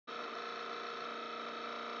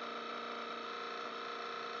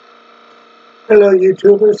Hello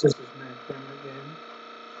YouTubers, this is Matt Cameron again.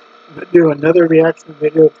 I'm going to do another reaction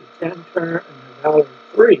video to Ken Turner and the Valor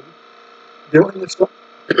III doing the song,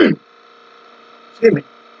 excuse me,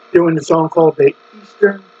 doing the song called The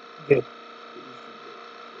Eastern Gate.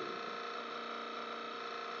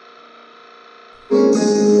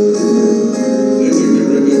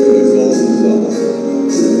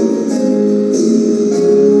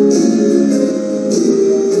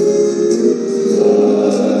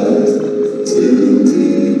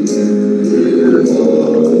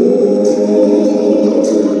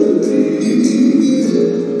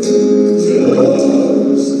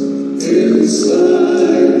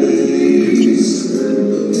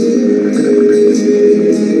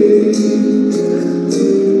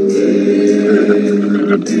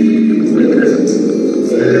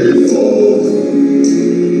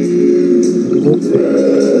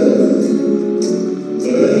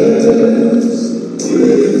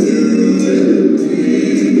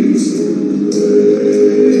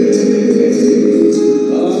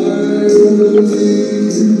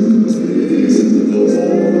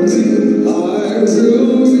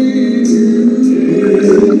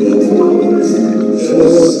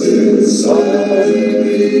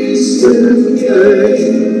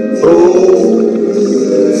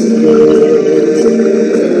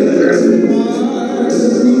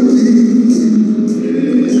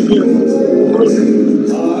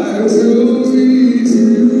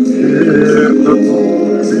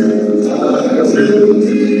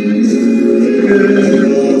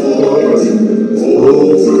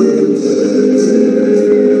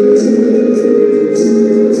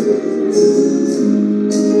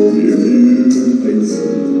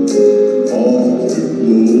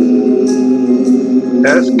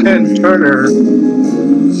 That's Ken Turner,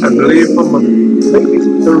 I believe, from maybe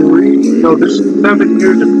 7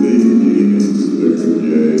 years ago.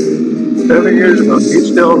 7 years ago, he's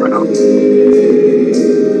still around.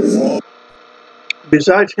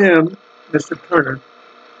 Besides him, Mr. Turner,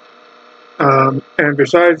 and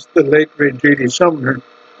besides the late great J.D. Sumner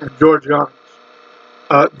and George Young,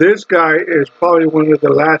 this guy is probably one of the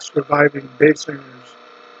last surviving bass singers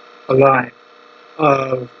alive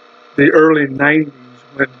of the early 90s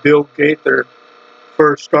when Bill Gaither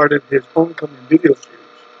first started his Homecoming video series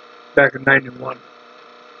back in 91.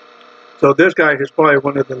 So this guy is probably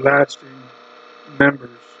one of the lasting members.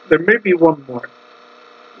 There may be one more,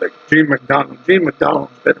 like Gene McDonald. Gene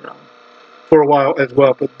McDonald's been around for a while as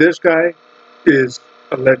well, but this guy is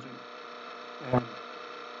a legend.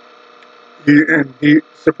 He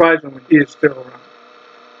surprisingly, he is still around.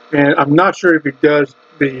 And I'm not sure if he does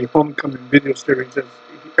the Homecoming video series as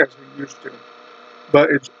he used to, but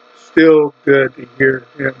it's still good to hear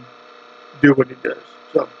him do what he does.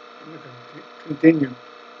 So I'm going to continue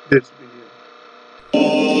this video.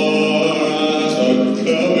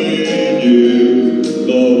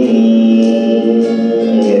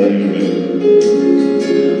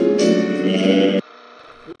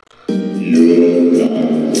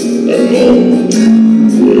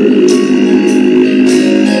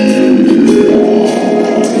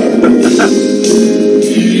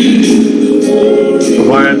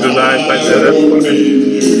 Hawaiian design like that, that's funny.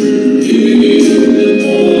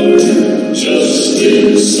 Just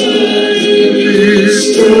inside the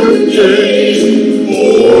Eastern Gate,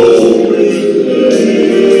 over there,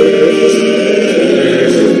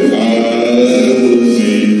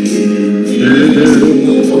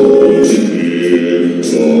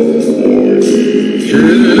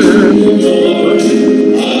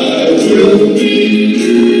 I will meet you in the morning, I will meet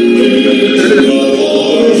you in the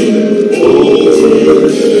morning, over there.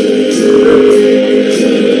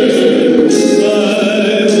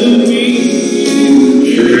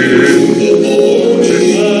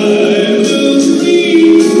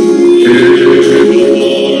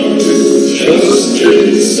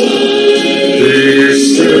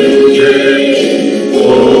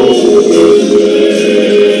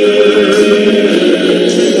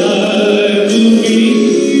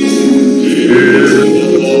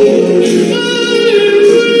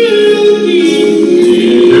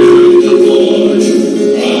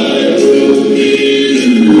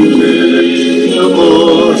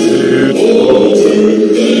 Oh